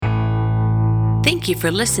Thank you for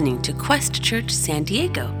listening to Quest Church San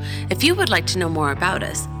Diego. If you would like to know more about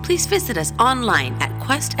us, please visit us online at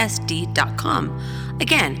questsd.com.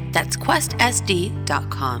 Again, that's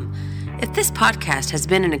questsd.com. If this podcast has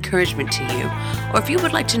been an encouragement to you, or if you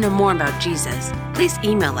would like to know more about Jesus, please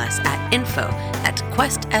email us at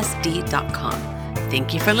info@questsd.com.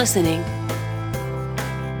 Thank you for listening.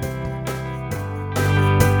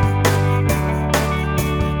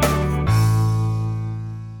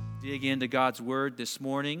 Dig into God's Word this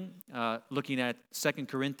morning, looking at 2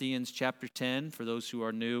 Corinthians chapter 10, for those who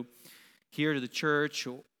are new here to the church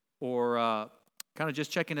or kind of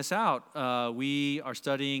just checking us out. We are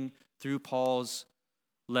studying through Paul's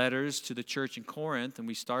letters to the church in Corinth, and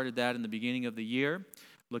we started that in the beginning of the year,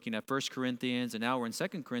 looking at 1 Corinthians, and now we're in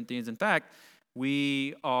 2 Corinthians. In fact,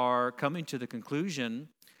 we are coming to the conclusion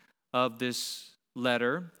of this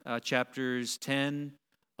letter. Chapters 10,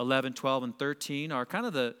 11, 12, and 13 are kind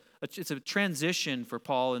of it's a transition for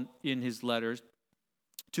Paul in his letters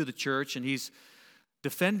to the church, and he's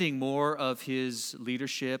defending more of his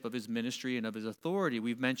leadership, of his ministry, and of his authority.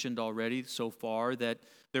 We've mentioned already so far that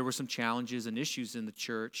there were some challenges and issues in the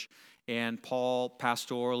church, and Paul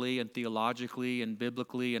pastorally and theologically and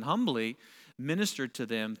biblically and humbly ministered to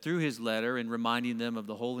them through his letter and reminding them of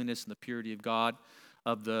the holiness and the purity of God,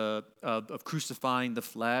 of crucifying the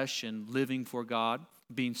flesh and living for God,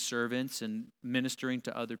 being servants and ministering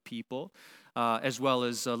to other people, as well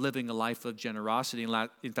as living a life of generosity.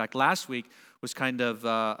 In fact, last week was kind of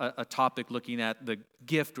a topic looking at the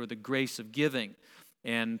gift or the grace of giving.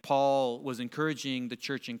 And Paul was encouraging the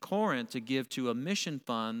church in Corinth to give to a mission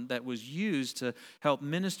fund that was used to help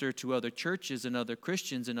minister to other churches and other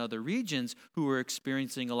Christians in other regions who were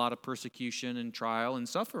experiencing a lot of persecution and trial and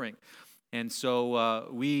suffering. And so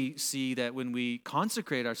we see that when we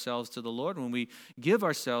consecrate ourselves to the Lord, when we give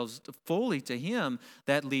ourselves fully to Him,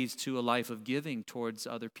 that leads to a life of giving towards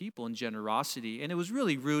other people and generosity. And it was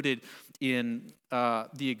really rooted in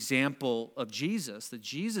the example of Jesus, that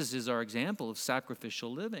Jesus is our example of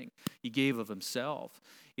sacrificial living. He gave of Himself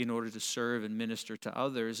in order to serve and minister to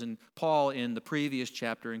others. And Paul, in the previous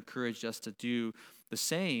chapter, encouraged us to do the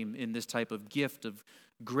same in this type of gift of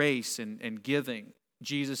grace and giving.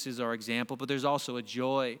 Jesus is our example, but there's also a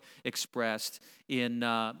joy expressed in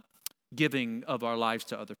giving of our lives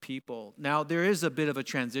to other people. Now, there is a bit of a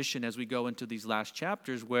transition as we go into these last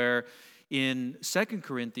chapters where in 2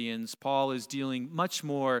 Corinthians, Paul is dealing much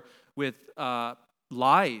more with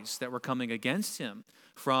lies that were coming against him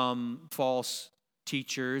from false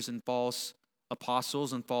teachers and false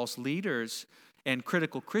apostles and false leaders and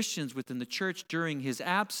critical Christians within the church during his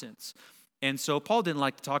absence. And so Paul didn't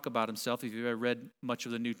like to talk about himself. If you've ever read much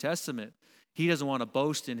of the New Testament, he doesn't want to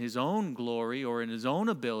boast in his own glory or in his own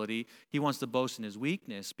ability. He wants to boast in his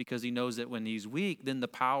weakness because he knows that when he's weak, then the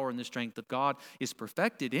power and the strength of God is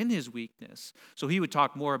perfected in his weakness. So he would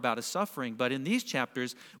talk more about his suffering. But in these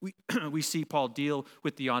chapters, we see Paul deal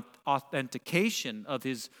with the authentication of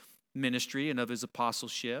his ministry and of his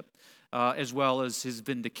apostleship, as well as his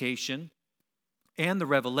vindication and the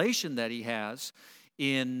revelation that he has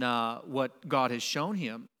in what God has shown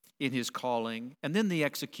him in his calling, and then the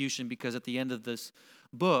execution, because at the end of this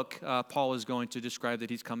book, Paul is going to describe that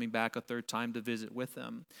he's coming back a third time to visit with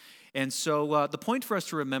them. And so the point for us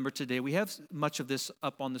to remember today, we have much of this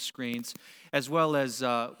up on the screens, as well as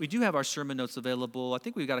we do have our sermon notes available. I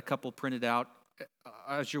think we've got a couple printed out.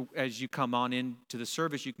 As you come on into the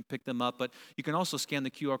service, you can pick them up, but you can also scan the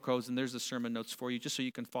QR codes, and there's the sermon notes for you, just so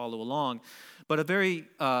you can follow along. But a very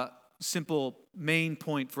simple main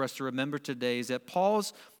point for us to remember today is that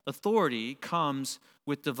Paul's authority comes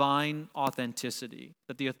with divine authenticity,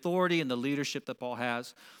 that the authority and the leadership that Paul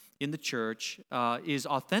has in the church is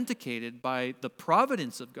authenticated by the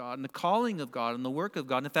providence of God and the calling of God and the work of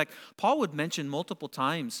God. And in fact, Paul would mention multiple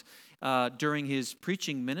times during his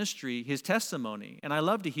preaching ministry his testimony. And I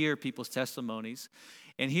love to hear people's testimonies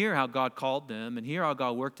and hear how God called them and hear how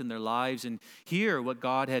God worked in their lives and hear what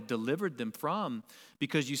God had delivered them from,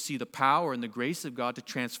 because you see the power and the grace of God to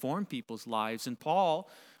transform people's lives. And Paul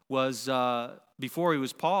was, before he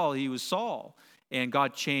was Paul, he was Saul. And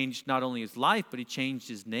God changed not only his life, but He changed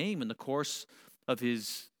his name in the course of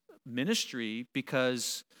his ministry,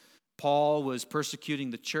 because Paul was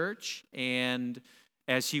persecuting the church. And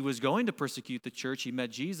as he was going to persecute the church, he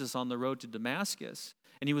met Jesus on the road to Damascus.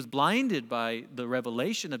 And he was blinded by the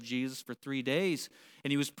revelation of Jesus for 3 days.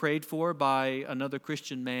 And he was prayed for by another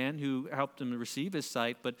Christian man who helped him receive his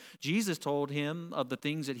sight. But Jesus told him of the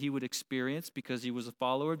things that he would experience because he was a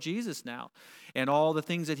follower of Jesus now, and all the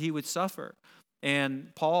things that he would suffer.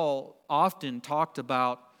 And Paul often talked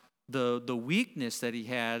about the weakness that he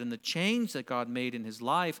had and the change that God made in his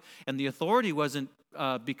life. And the authority wasn't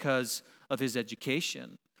because of his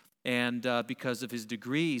education and because of his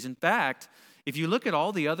degrees. In fact, if you look at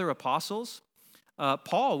all the other apostles,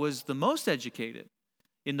 Paul was the most educated.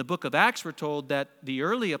 In the book of Acts, we're told that the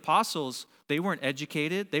early apostles, they weren't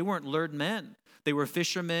educated, they weren't learned men. They were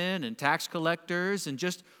fishermen and tax collectors and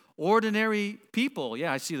just ordinary people.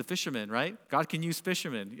 Yeah, I see the fishermen, right? God can use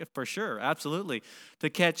fishermen, yeah, for sure, absolutely,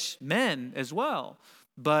 to catch men as well.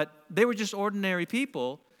 But they were just ordinary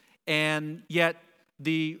people, and yet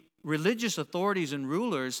the religious authorities and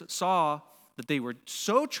rulers saw that they were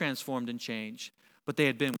so transformed and changed, but they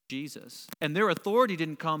had been with Jesus. And their authority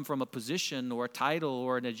didn't come from a position or a title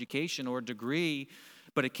or an education or a degree,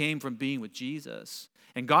 but it came from being with Jesus.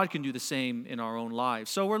 And God can do the same in our own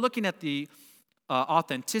lives. So we're looking at the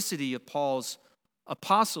authenticity of Paul's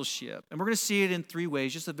apostleship. And we're going to see it in three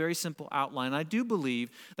ways, just a very simple outline. I do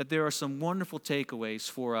believe that there are some wonderful takeaways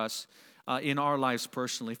for us in our lives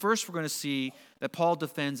personally. First, we're going to see that Paul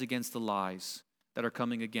defends against the lies that are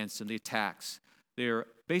coming against him, the attacks. They're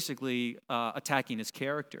basically attacking his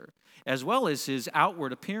character, as well as his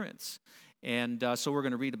outward appearance. And so we're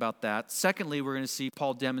going to read about that. Secondly, we're going to see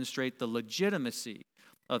Paul demonstrate the legitimacy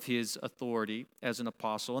of his authority as an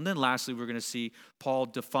apostle. And then lastly, we're going to see Paul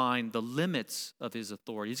define the limits of his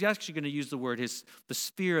authority. He's actually going to use the word the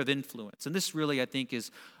sphere of influence. And this really, I think, is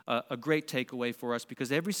a great takeaway for us,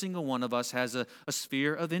 because every single one of us has a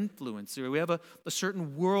sphere of influence. We have a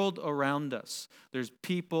certain world around us. There's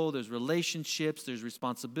people, there's relationships, there's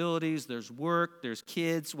responsibilities, there's work, there's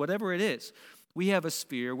kids, whatever it is. We have a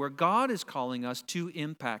sphere where God is calling us to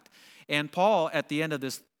impact. And Paul, at the end of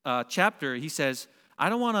this chapter, he says, I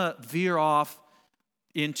don't want to veer off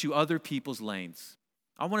into other people's lanes.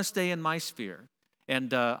 I want to stay in my sphere.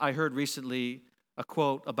 And I heard recently a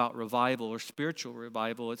quote about revival or spiritual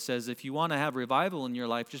revival. It says, if you want to have revival in your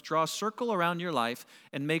life, just draw a circle around your life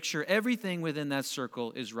and make sure everything within that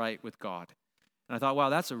circle is right with God. And I thought, wow,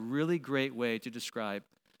 that's a really great way to describe,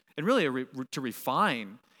 and really to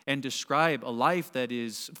refine and describe a life that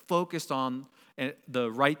is focused on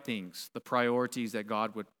the right things, the priorities that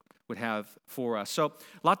God would have for us. So, a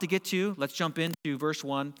lot to get to. Let's jump into verse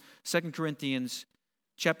 1, 2 Corinthians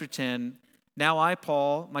chapter 10. Now I,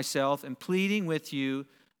 Paul, myself, am pleading with you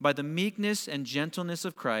by the meekness and gentleness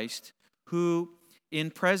of Christ, who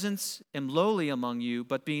in presence am lowly among you,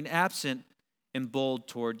 but being absent am bold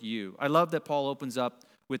toward you. I love that Paul opens up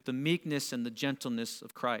with the meekness and the gentleness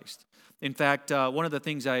of Christ. In fact, one of the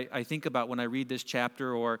things I think about when I read this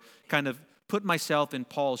chapter, or kind of put myself in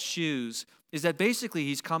Paul's shoes, is that basically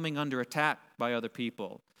he's coming under attack by other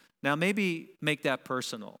people. Now, maybe make that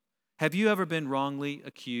personal. Have you ever been wrongly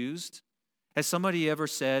accused? Has somebody ever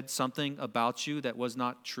said something about you that was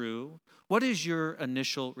not true? What is your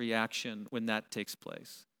initial reaction when that takes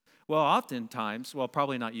place? Well, oftentimes,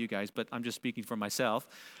 probably not you guys, but I'm just speaking for myself.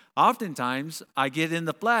 Oftentimes, I get in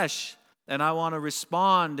the flesh, and I want to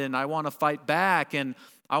respond, and I want to fight back, and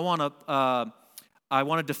I want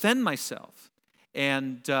to defend myself.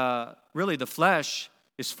 And really, the flesh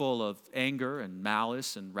is full of anger and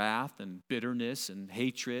malice and wrath and bitterness and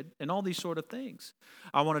hatred and all these sort of things.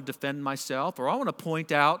 I want to defend myself, or I want to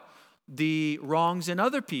point out the wrongs in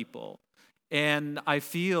other people. And I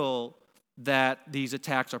feel that these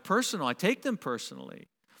attacks are personal. I take them personally.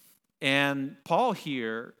 And Paul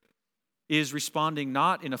here is responding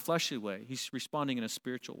not in a fleshly way. He's responding in a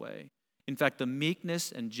spiritual way. In fact, the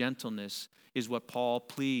meekness and gentleness is what Paul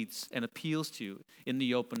pleads and appeals to in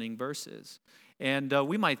the opening verses. And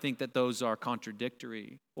we might think that those are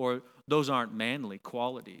contradictory, or those aren't manly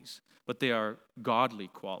qualities, but they are godly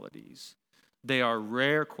qualities. They are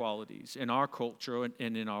rare qualities in our culture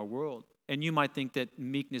and in our world. And you might think that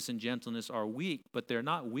meekness and gentleness are weak, but they're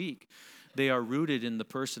not weak. They are rooted in the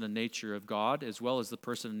person and nature of God, as well as the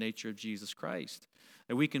person and nature of Jesus Christ.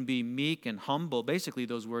 And we can be meek and humble. Basically,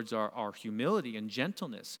 those words are humility and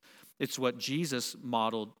gentleness. It's what Jesus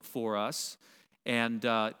modeled for us, and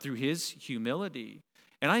through his humility.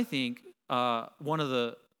 And I think one of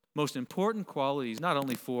the most important qualities, not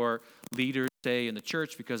only for leaders, say, in the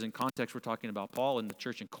church, because in context we're talking about Paul and the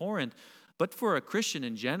church in Corinth, but for a Christian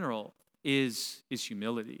in general, is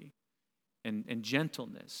humility and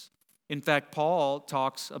gentleness. In fact, Paul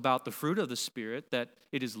talks about the fruit of the Spirit, that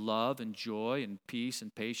it is love and joy and peace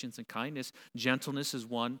and patience and kindness. Gentleness is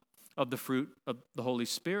one of the fruit of the Holy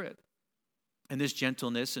Spirit. And this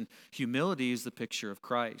gentleness and humility is the picture of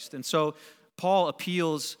Christ. And so Paul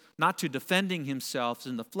appeals not to defending himself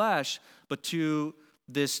in the flesh, but to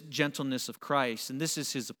this gentleness of Christ. And this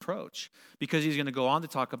is his approach, because he's going to go on to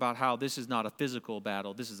talk about how this is not a physical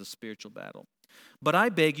battle, this is a spiritual battle. But I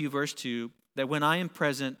beg you, verse 2, that when I am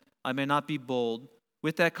present, I may not be bold,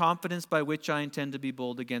 with that confidence by which I intend to be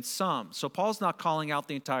bold against some. So Paul's not calling out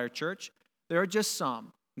the entire church. There are just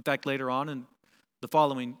some. In fact, later on in the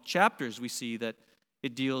following chapters, we see that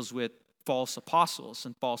it deals with false apostles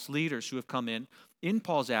and false leaders who have come in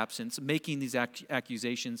Paul's absence, making these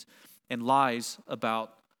accusations and lies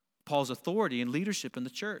about Paul's authority and leadership in the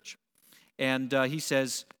church. And he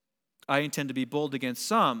says, I intend to be bold against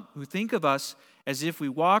some who think of us as if we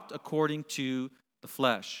walked according to the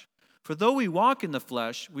flesh. For though we walk in the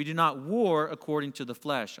flesh, we do not war according to the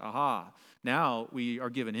flesh. Aha, now we are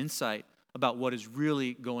given insight about what is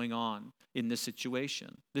really going on in this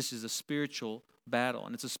situation. This is a spiritual battle,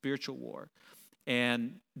 and it's a spiritual war.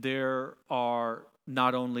 And there are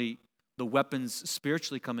not only the weapons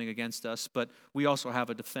spiritually coming against us, but we also have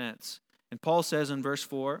a defense. And Paul says in verse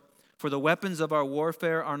 4, for the weapons of our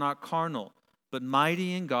warfare are not carnal, but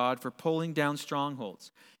mighty in God for pulling down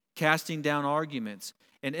strongholds, casting down arguments,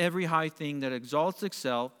 and every high thing that exalts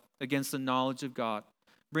itself against the knowledge of God,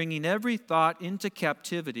 bringing every thought into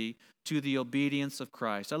captivity to the obedience of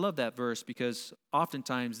Christ. I love that verse because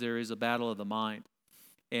oftentimes there is a battle of the mind.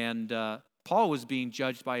 And Paul was being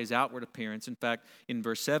judged by his outward appearance. In fact, in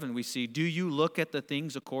verse 7 we see, do you look at the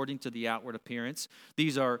things according to the outward appearance?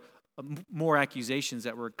 These are more accusations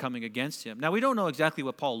that were coming against him. Now, we don't know exactly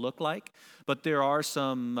what Paul looked like, but there are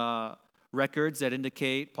some records that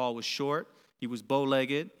indicate Paul was short, he was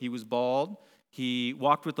bow-legged, he was bald, he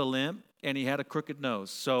walked with a limp, and he had a crooked nose.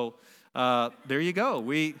 So there you go.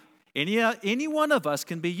 Any one of us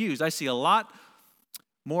can be used. I see a lot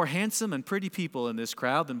more handsome and pretty people in this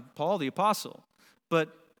crowd than Paul the Apostle.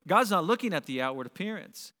 But God's not looking at the outward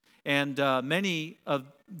appearance. And many of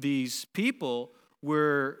these people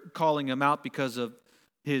were calling him out because of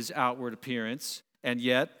his outward appearance. And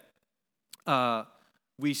yet,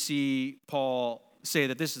 we see Paul say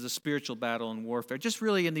that this is a spiritual battle and warfare. Just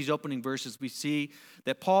really in these opening verses, we see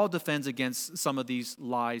that Paul defends against some of these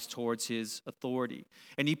lies towards his authority.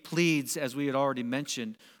 And he pleads, as we had already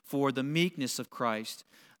mentioned, for the meekness of Christ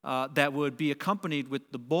that would be accompanied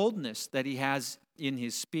with the boldness that he has in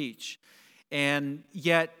his speech. And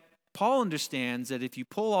yet, Paul understands that if you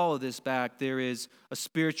pull all of this back, there is a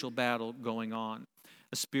spiritual battle going on,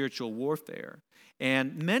 a spiritual warfare.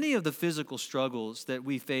 And many of the physical struggles that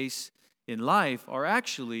we face in life are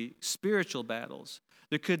actually spiritual battles.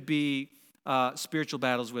 There could be spiritual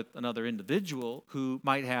battles with another individual who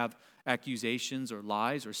might have accusations or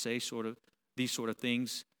lies or say these sort of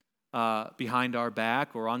things behind our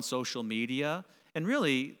back or on social media. And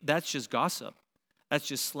really, that's just gossip. That's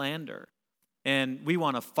just slander. And we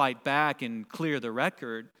want to fight back and clear the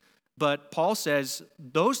record. But Paul says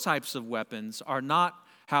those types of weapons are not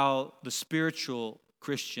how the spiritual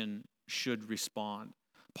Christian should respond.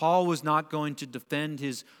 Paul was not going to defend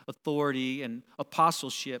his authority and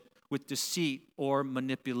apostleship with deceit or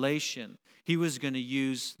manipulation. He was going to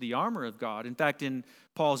use the armor of God. In fact, in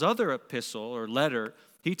Paul's other epistle or letter,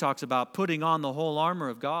 he talks about putting on the whole armor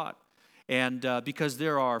of God. And because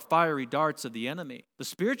there are fiery darts of the enemy, the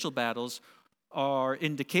spiritual battles are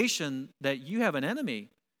indication that you have an enemy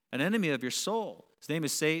of your soul. His name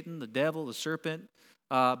is Satan, the devil, the serpent.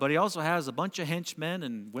 But he also has a bunch of henchmen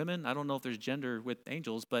and women. I don't know if there's gender with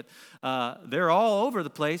angels, but they're all over the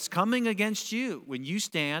place coming against you when you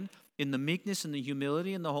stand in the meekness and the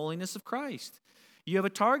humility and the holiness of Christ. You have a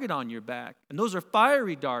target on your back. And those are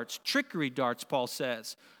fiery darts, trickery darts, Paul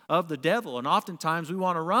says, of the devil. And oftentimes we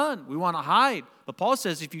want to run, we want to hide. But Paul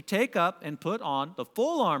says if you take up and put on the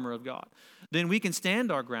full armor of God, then we can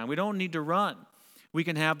stand our ground. We don't need to run. We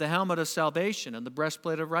can have the helmet of salvation and the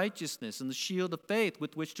breastplate of righteousness and the shield of faith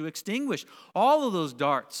with which to extinguish all of those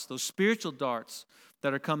darts, those spiritual darts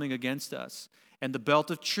that are coming against us. And the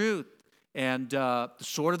belt of truth and the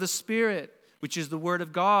sword of the Spirit, which is the word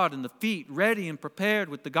of God, and the feet ready and prepared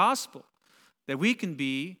with the gospel, that we can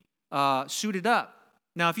be suited up.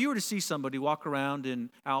 Now, if you were to see somebody walk around in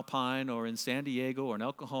Alpine or in San Diego or in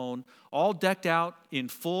El Cajon, all decked out in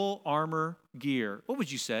full armor gear, what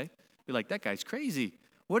would you say? You're like, that guy's crazy.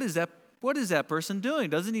 What is that person doing?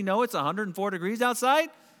 Doesn't he know it's 104 degrees outside?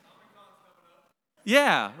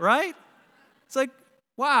 Yeah, right? It's like,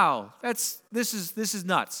 wow, this is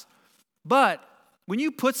nuts. But when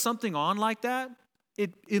you put something on like that,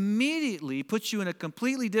 it immediately puts you in a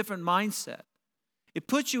completely different mindset. It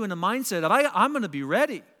puts you in a mindset of, I'm going to be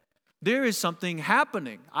ready. There is something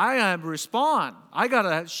happening. I am to respond. I got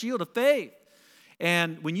a shield of faith.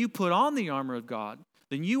 And when you put on the armor of God,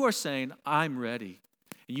 then you are saying, I'm ready.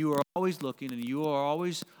 And you are always looking and you are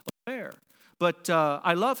always aware. But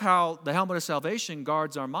I love how the helmet of salvation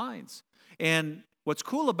guards our minds. And what's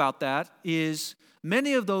cool about that is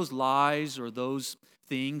many of those lies or those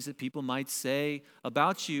things that people might say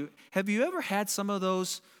about you, have you ever had some of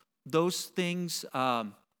those things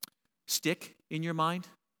stick in your mind?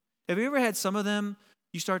 Have you ever had some of them,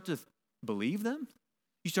 you start to believe them?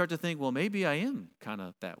 You start to think, well, maybe I am kind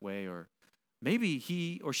of that way, or maybe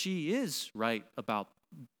he or she is right about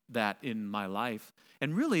that in my life.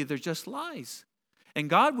 And really, they're just lies. And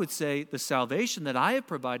God would say, the salvation that I have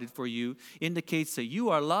provided for you indicates that you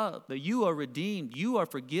are loved, that you are redeemed, you are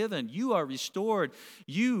forgiven, you are restored,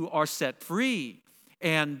 you are set free.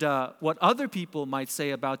 And what other people might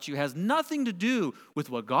say about you has nothing to do with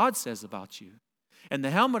what God says about you. And the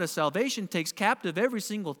helmet of salvation takes captive every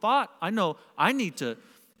single thought. I know I need to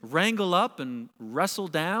wrangle up and wrestle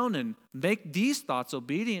down and make these thoughts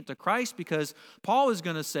obedient to Christ, because Paul is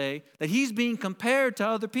going to say that he's being compared to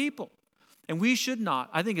other people. And we should not.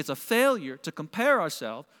 I think it's a failure to compare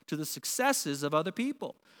ourselves to the successes of other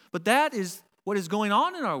people. But that is what is going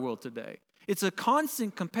on in our world today. It's a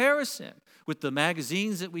constant comparison with the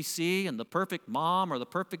magazines that we see and the perfect mom or the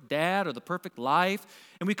perfect dad or the perfect life.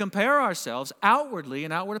 And we compare ourselves outwardly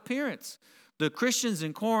in outward appearance. The Christians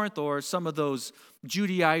in Corinth, or some of those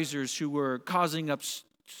Judaizers who were causing up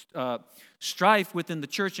strife within the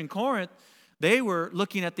church in Corinth, they were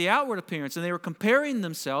looking at the outward appearance and they were comparing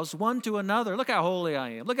themselves one to another. Look how holy I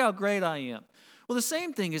am. Look how great I am. Well, the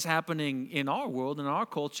same thing is happening in our world, in our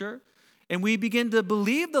culture. And we begin to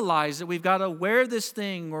believe the lies that we've got to wear this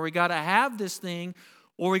thing, or we got to have this thing,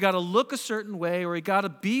 or we got to look a certain way, or we got to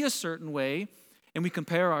be a certain way. And we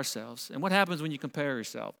compare ourselves. And what happens when you compare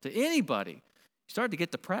yourself to anybody? You start to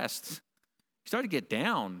get depressed. You start to get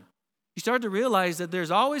down. You start to realize that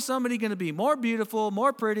there's always somebody going to be more beautiful,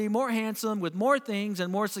 more pretty, more handsome, with more things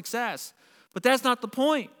and more success. But that's not the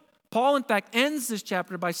point. Paul, in fact, ends this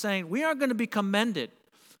chapter by saying we aren't going to be commended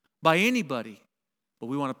by anybody, but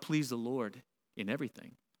we want to please the Lord in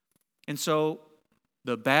everything. And so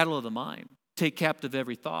the battle of the mind, take captive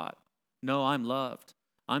every thought. No, I'm loved.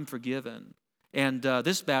 I'm forgiven. And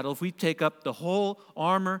this battle, if we take up the whole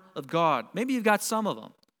armor of God, maybe you've got some of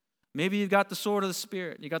them. Maybe you've got the sword of the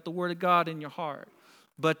Spirit. You got the Word of God in your heart.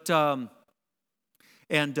 But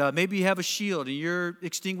maybe you have a shield and you're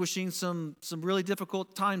extinguishing some really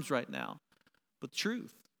difficult times right now. But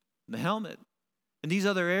truth, the helmet, and these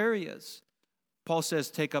other areas, Paul says,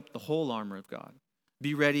 take up the whole armor of God.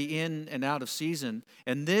 Be ready in and out of season.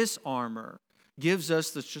 And this armor gives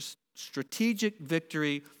us the strategic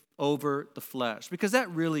victory over the flesh, because that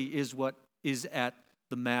really is what is at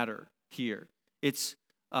the matter here. It's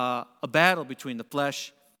a battle between the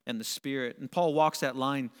flesh and the Spirit. And Paul walks that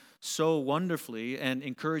line so wonderfully and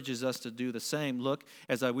encourages us to do the same. Look,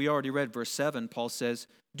 as we already read verse 7, Paul says,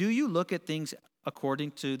 do you look at things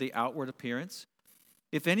according to the outward appearance?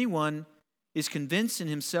 If anyone is convinced in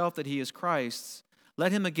himself that he is Christ's,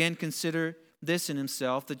 let him again consider this in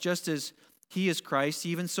himself, that just as he is Christ,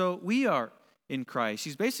 even so we are in Christ.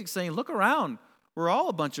 He's basically saying, look around. We're all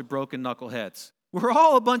a bunch of broken knuckleheads. We're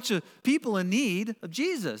all a bunch of people in need of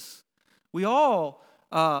Jesus. We all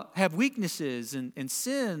have weaknesses and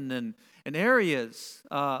sin and areas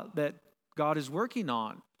that God is working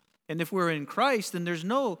on. And if we're in Christ, then there's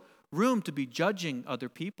no room to be judging other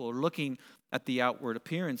people or looking at the outward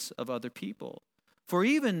appearance of other people. For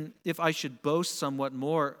even if I should boast somewhat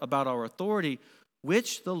more about our authority,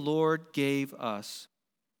 which the Lord gave us,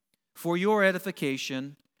 for your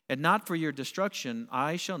edification and not for your destruction,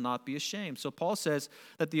 I shall not be ashamed. So Paul says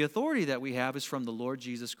that the authority that we have is from the Lord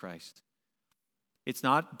Jesus Christ. It's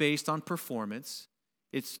not based on performance.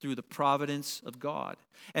 It's through the providence of God.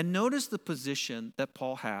 And notice the position that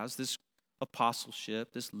Paul has, this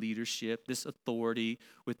apostleship, this leadership, this authority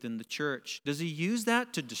within the church. Does he use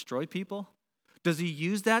that to destroy people? Does he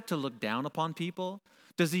use that to look down upon people?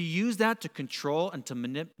 Does he use that to control and to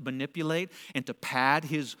manipulate and to pad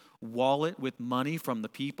his wallet with money from the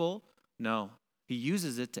people? No, he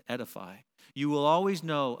uses it to edify. You will always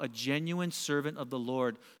know a genuine servant of the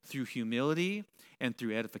Lord through humility and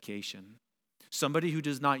through edification. Somebody who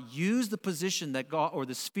does not use the position that God, or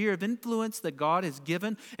the sphere of influence that God has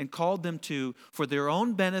given and called them to for their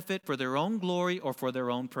own benefit, for their own glory, or for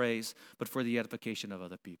their own praise, but for the edification of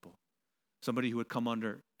other people. Somebody who would come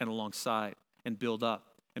under and alongside and build up.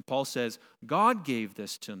 And Paul says, God gave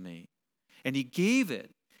this to me. And he gave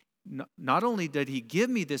it. Not only did he give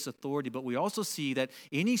me this authority, but we also see that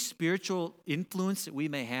any spiritual influence that we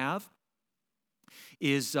may have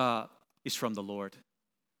is from the Lord.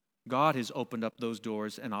 God has opened up those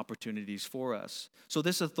doors and opportunities for us. So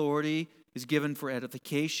this authority is given for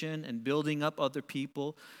edification and building up other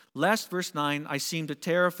people. Last verse 9, I seem to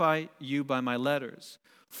terrify you by my letters.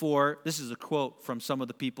 For, this is a quote from some of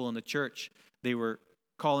the people in the church. They were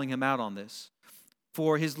calling him out on this.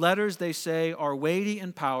 For his letters, they say, are weighty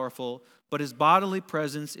and powerful, but his bodily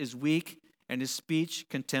presence is weak and his speech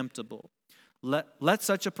contemptible. Let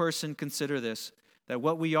such a person consider this, that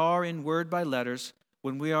what we are in word by letters,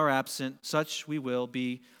 when we are absent, such we will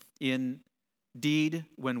be in deed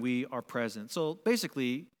when we are present. So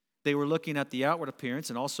basically, they were looking at the outward appearance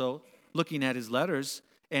and also looking at his letters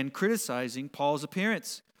and criticizing Paul's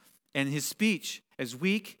appearance and his speech as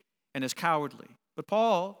weak and as cowardly. But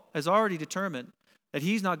Paul has already determined that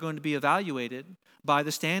he's not going to be evaluated by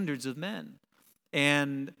the standards of men.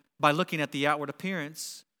 And by looking at the outward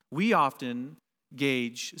appearance, we often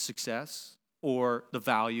gauge success or the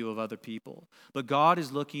value of other people. But God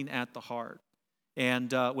is looking at the heart.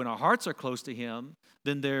 And when our hearts are close to him,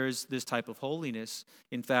 then there's this type of holiness.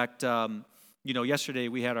 In fact, yesterday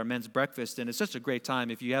we had our men's breakfast, and it's such a great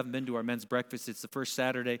time. If you haven't been to our men's breakfast, it's the first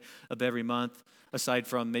Saturday of every month, aside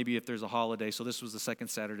from maybe if there's a holiday. So this was the second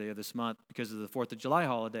Saturday of this month because of the 4th of July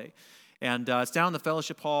holiday. And it's down in the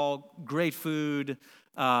fellowship hall, great food,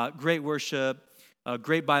 great worship,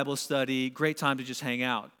 great Bible study, great time to just hang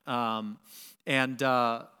out. And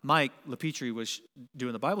Mike LaPetrie was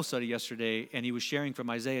doing the Bible study yesterday, and he was sharing from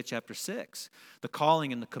Isaiah chapter 6, the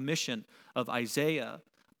calling and the commission of Isaiah.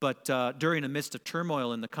 But during the midst of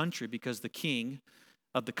turmoil in the country, because the king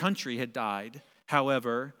of the country had died,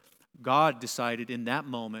 however, God decided in that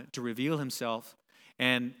moment to reveal himself.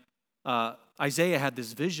 And Isaiah had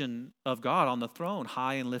this vision of God on the throne,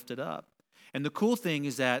 high and lifted up. And the cool thing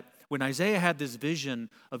is that when Isaiah had this vision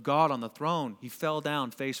of God on the throne, he fell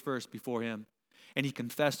down face first before him, and he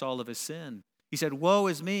confessed all of his sin. He said, "Woe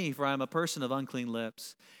is me, for I am a person of unclean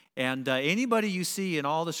lips." And anybody you see in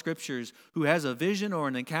all the scriptures who has a vision or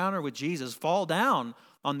an encounter with Jesus fall down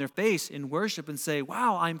on their face in worship and say,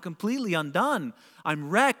 "Wow, I'm completely undone. I'm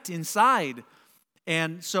wrecked inside."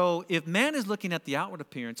 And so if man is looking at the outward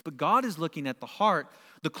appearance, but God is looking at the heart,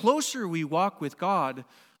 the closer we walk with God,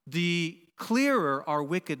 the clearer our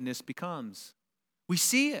wickedness becomes. We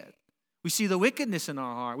see it. We see the wickedness in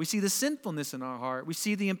our heart. We see the sinfulness in our heart. We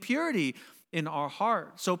see the impurity in our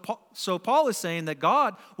heart. So Paul is saying that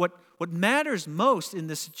God, what matters most in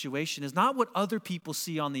this situation is not what other people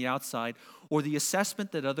see on the outside or the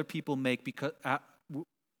assessment that other people make because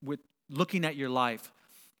with looking at your life.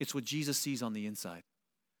 It's what Jesus sees on the inside.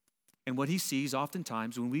 And what he sees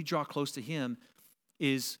oftentimes when we draw close to him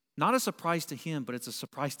is not a surprise to him, but it's a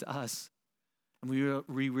surprise to us. And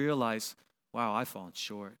we realize, wow, I've fallen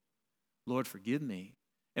short. Lord, forgive me.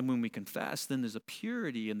 And when we confess, then there's a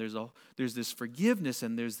purity and there's this forgiveness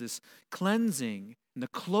and there's this cleansing. And the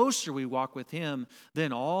closer we walk with him,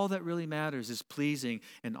 then all that really matters is pleasing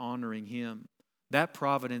and honoring him. That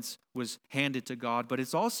providence was handed to God, but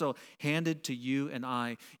it's also handed to you and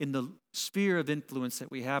I in the sphere of influence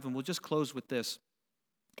that we have. And we'll just close with this.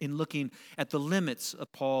 In looking at the limits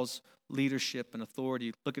of Paul's leadership and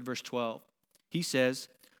authority, look at verse 12. He says,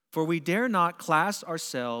 "For we dare not class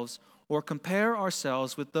ourselves or compare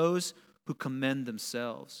ourselves with those who commend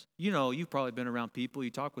themselves." You know, you've probably been around people,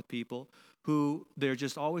 you talk with people who they're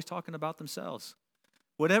just always talking about themselves.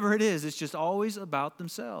 Whatever it is, it's just always about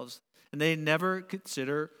themselves. And they never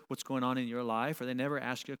consider what's going on in your life, or they never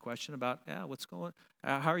ask you a question about,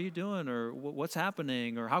 how are you doing, or what's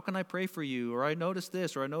happening, or how can I pray for you, or I noticed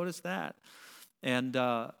this, or I noticed that. And,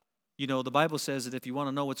 the Bible says that if you want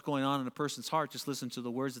to know what's going on in a person's heart, just listen to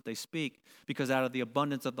the words that they speak, because out of the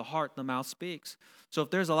abundance of the heart, the mouth speaks. So if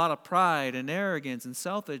there's a lot of pride and arrogance and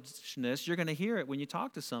selfishness, you're going to hear it when you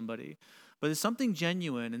talk to somebody. But there's something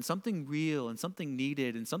genuine and something real and something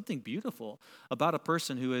needed and something beautiful about a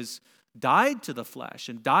person who has died to the flesh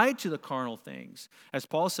and died to the carnal things. As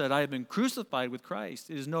Paul said, I have been crucified with Christ.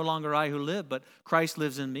 It is no longer I who live, but Christ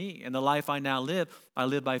lives in me. And the life I now live, I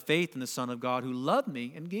live by faith in the Son of God who loved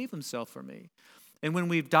me and gave himself for me. And when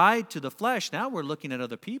we've died to the flesh, now we're looking at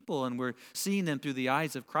other people and we're seeing them through the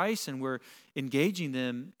eyes of Christ, and we're engaging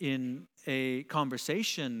them in a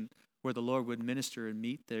conversation where the Lord would minister and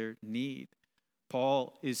meet their need.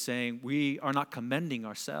 Paul is saying we are not commending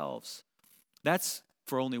ourselves. That's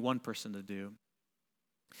for only one person to do.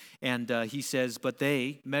 And he says, but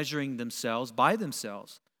they, measuring themselves by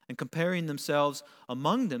themselves and comparing themselves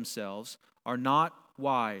among themselves, are not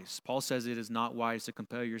wise. Paul says it is not wise to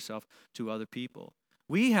compare yourself to other people.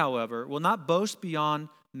 We, however, will not boast beyond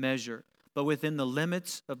measure, but within the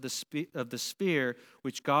limits of the sphere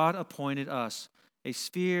which God appointed us, a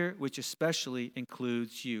sphere which especially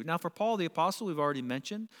includes you. Now, for Paul the Apostle, we've already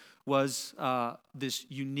mentioned, was this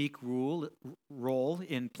unique role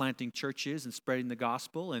in planting churches and spreading the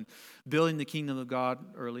gospel and building the kingdom of God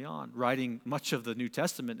early on, writing much of the New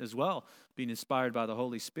Testament as well, being inspired by the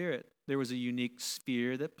Holy Spirit. There was a unique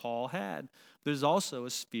sphere that Paul had. There's also a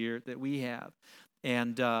sphere that we have.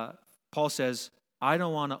 And Paul says, I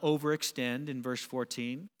don't want to overextend, in verse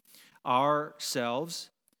 14, ourselves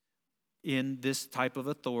in this type of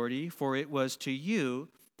authority, for it was to you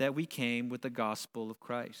that we came with the gospel of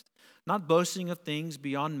Christ, not boasting of things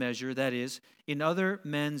beyond measure, that is, in other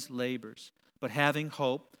men's labors, but having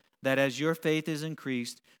hope that as your faith is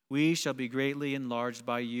increased, we shall be greatly enlarged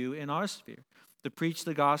by you in our sphere, to preach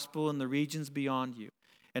the gospel in the regions beyond you,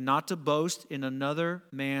 and not to boast in another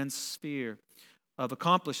man's sphere of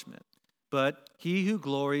accomplishment. But he who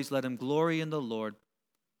glories, let him glory in the Lord.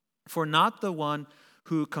 For not the one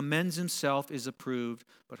who commends himself is approved,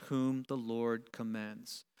 but whom the Lord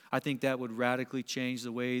commends. I think that would radically change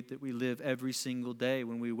the way that we live every single day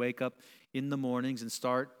when we wake up in the mornings and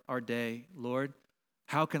start our day. Lord,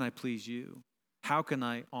 how can I please you? How can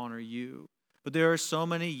I honor you? But there are so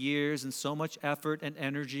many years and so much effort and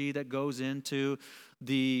energy that goes into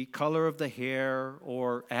the color of the hair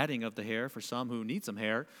or adding of the hair for some who need some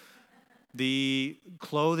hair, the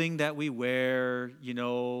clothing that we wear,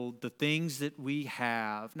 the things that we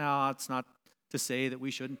have. Now, it's not to say that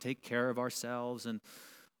we shouldn't take care of ourselves and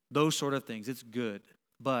those sort of things. It's good.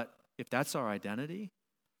 But if that's our identity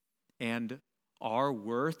and our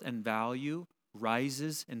worth and value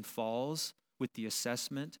rises and falls with the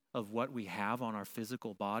assessment of what we have on our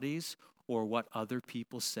physical bodies or what other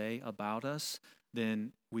people say about us,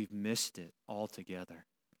 then we've missed it altogether.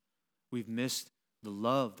 We've missed the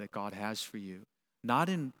love that God has for you, not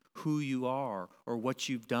in who you are or what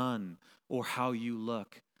you've done or how you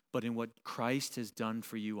look, but in what Christ has done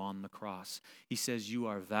for you on the cross. He says you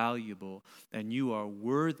are valuable and you are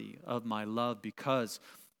worthy of my love because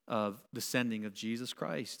of the sending of Jesus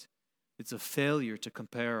Christ. It's a failure to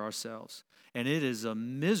compare ourselves, and it is a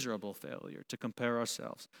miserable failure to compare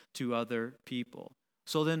ourselves to other people.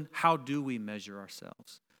 So then how do we measure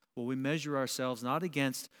ourselves? Well, we measure ourselves not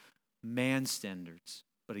against man's standards,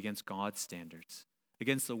 but against God's standards,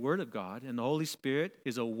 against the Word of God. And the Holy Spirit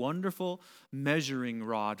is a wonderful measuring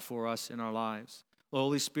rod for us in our lives. The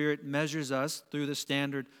Holy Spirit measures us through the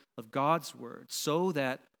standard of God's Word so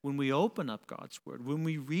that when we open up God's Word, when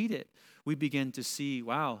we read it, we begin to see,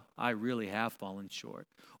 wow, I really have fallen short.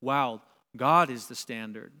 Wow, God is the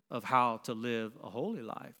standard of how to live a holy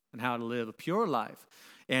life and how to live a pure life.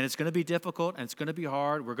 And it's going to be difficult and it's going to be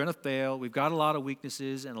hard. We're going to fail. We've got a lot of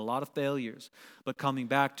weaknesses and a lot of failures. But coming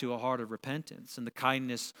back to a heart of repentance and the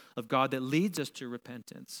kindness of God that leads us to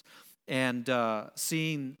repentance and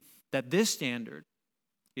seeing that this standard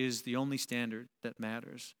is the only standard that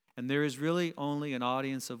matters. And there is really only an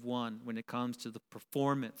audience of one when it comes to the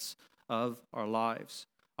performance of our lives.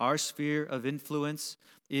 Our sphere of influence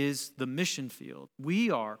is the mission field. We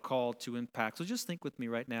are called to impact. So just think with me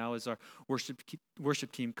right now as our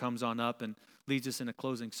worship team comes on up and leads us in a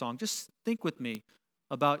closing song. Just think with me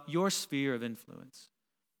about your sphere of influence.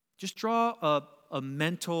 Just draw a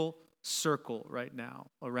mental circle right now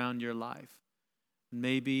around your life.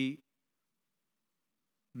 Maybe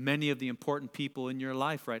many of the important people in your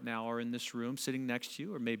life right now are in this room sitting next to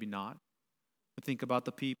you, or maybe not. But think about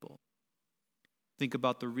the people. Think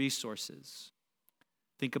about the resources.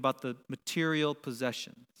 Think about the material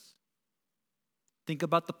possessions. Think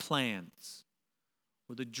about the plans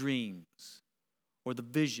or the dreams or the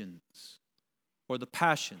visions or the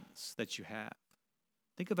passions that you have.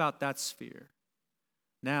 Think about that sphere.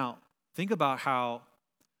 Now, think about how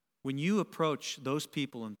when you approach those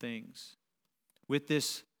people and things with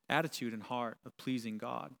this attitude and heart of pleasing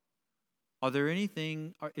God, is there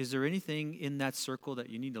anything in that circle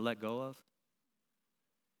that you need to let go of?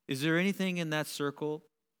 Is there anything in that circle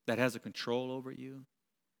that has a control over you?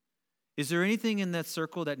 Is there anything in that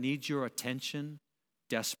circle that needs your attention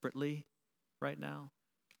desperately right now?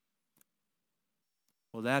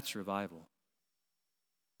 Well, that's revival.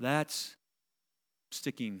 That's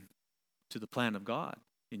sticking to the plan of God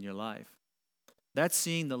in your life. That's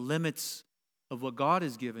seeing the limits of what God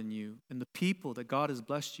has given you and the people that God has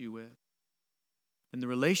blessed you with and the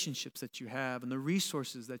relationships that you have and the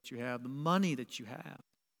resources that you have, the money that you have.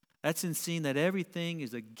 That's in seeing that everything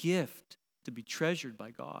is a gift to be treasured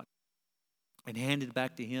by God and handed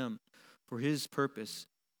back to Him for His purpose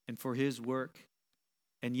and for His work.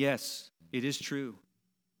 And yes, it is true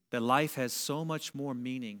that life has so much more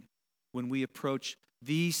meaning when we approach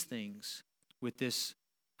these things with this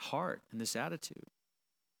heart and this attitude,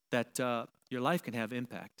 that your life can have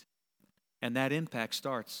impact. And that impact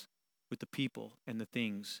starts with the people and the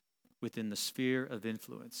things within the sphere of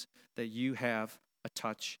influence that you have a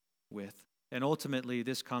touch with. And ultimately,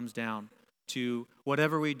 this comes down to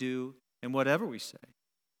whatever we do and whatever we say.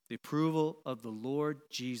 The approval of the Lord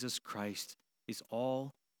Jesus Christ is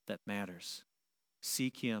all that matters.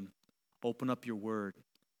 Seek him. Open up your word,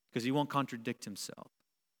 because he won't contradict himself,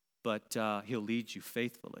 but he'll lead you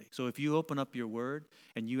faithfully. So if you open up your word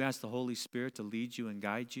and you ask the Holy Spirit to lead you and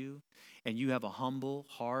guide you, and you have a humble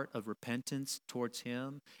heart of repentance towards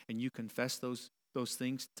him, and you confess those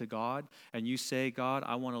things to God, and you say, God,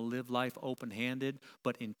 I want to live life open-handed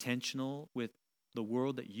but intentional with the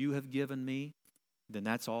world that you have given me, then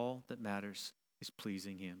that's all that matters, is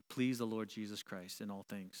pleasing him. Please the Lord Jesus Christ in all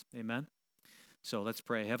things. Amen? So let's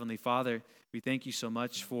pray. Heavenly Father, we thank you so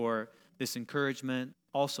much for this encouragement,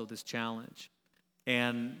 also this challenge,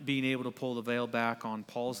 and being able to pull the veil back on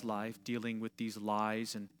Paul's life, dealing with these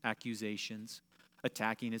lies and accusations,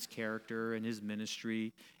 attacking his character and his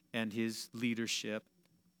ministry and his leadership,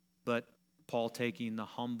 but Paul taking the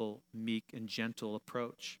humble, meek, and gentle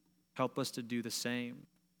approach. Help us to do the same.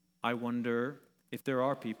 I wonder if there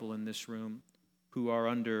are people in this room who are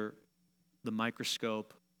under the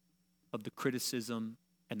microscope of the criticism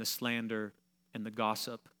and the slander and the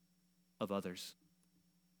gossip of others.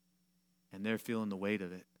 And they're feeling the weight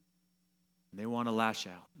of it. And they want to lash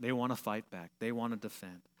out. They want to fight back. They want to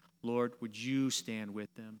defend. Lord, would you stand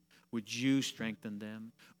with them? Would you strengthen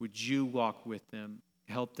them? Would you walk with them?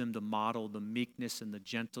 Help them to model the meekness and the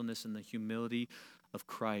gentleness and the humility of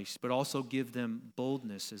Christ, but also give them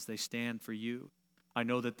boldness as they stand for you. I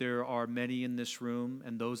know that there are many in this room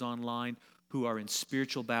and those online who are in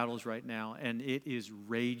spiritual battles right now, and it is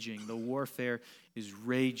raging. The warfare is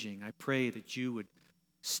raging. I pray that you would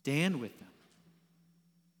stand with them,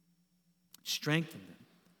 strengthen them,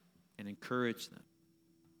 and encourage them.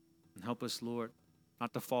 And help us, Lord,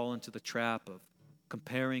 not to fall into the trap of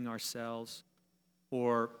comparing ourselves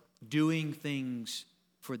or doing things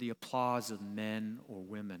for the applause of men or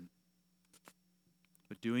women,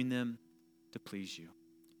 but doing them to please you.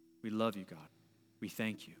 We love you, God. We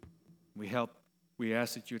thank you. We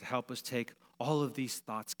ask that you would help us take all of these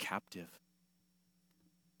thoughts captive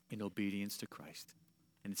in obedience to Christ.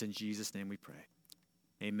 And it's in Jesus' name we pray.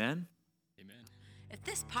 Amen. Amen. If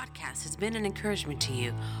this podcast has been an encouragement to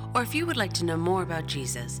you, or if you would like to know more about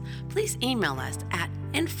Jesus, please email us at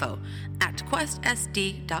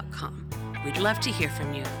info@questsd.com. We'd love to hear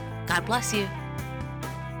from you. God bless you.